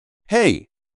Hey,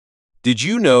 did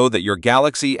you know that your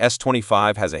Galaxy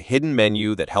S25 has a hidden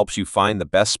menu that helps you find the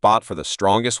best spot for the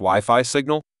strongest Wi-Fi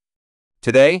signal?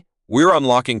 Today, we're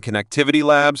unlocking Connectivity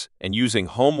Labs and using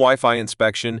Home Wi-Fi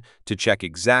Inspection to check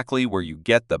exactly where you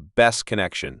get the best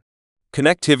connection.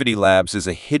 Connectivity Labs is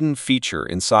a hidden feature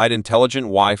inside intelligent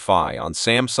Wi-Fi on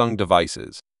Samsung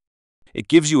devices. It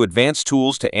gives you advanced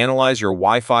tools to analyze your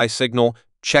Wi-Fi signal,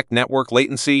 check network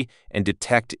latency, and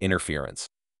detect interference.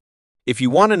 If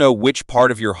you want to know which part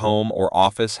of your home or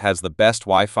office has the best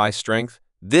Wi-Fi strength,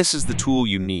 this is the tool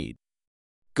you need.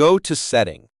 Go to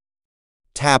Setting.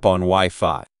 Tap on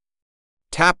Wi-Fi.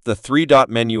 Tap the three-dot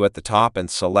menu at the top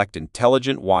and select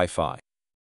Intelligent Wi-Fi.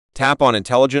 Tap on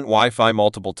Intelligent Wi-Fi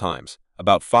multiple times,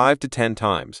 about 5 to 10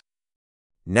 times.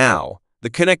 Now,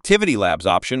 the Connectivity Labs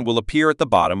option will appear at the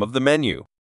bottom of the menu.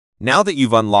 Now that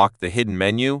you've unlocked the hidden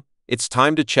menu, it's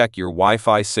time to check your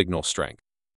Wi-Fi signal strength.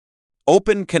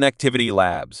 Open Connectivity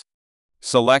Labs.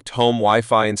 Select Home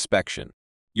Wi-Fi Inspection.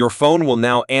 Your phone will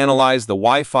now analyze the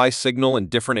Wi-Fi signal in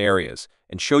different areas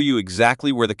and show you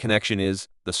exactly where the connection is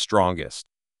the strongest.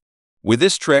 With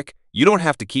this trick, you don't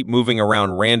have to keep moving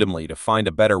around randomly to find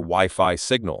a better Wi-Fi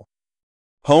signal.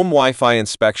 Home Wi-Fi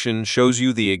Inspection shows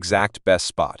you the exact best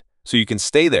spot, so you can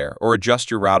stay there or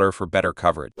adjust your router for better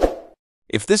coverage.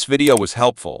 If this video was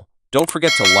helpful, don't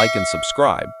forget to like and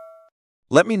subscribe.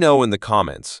 Let me know in the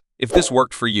comments if this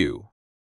worked for you.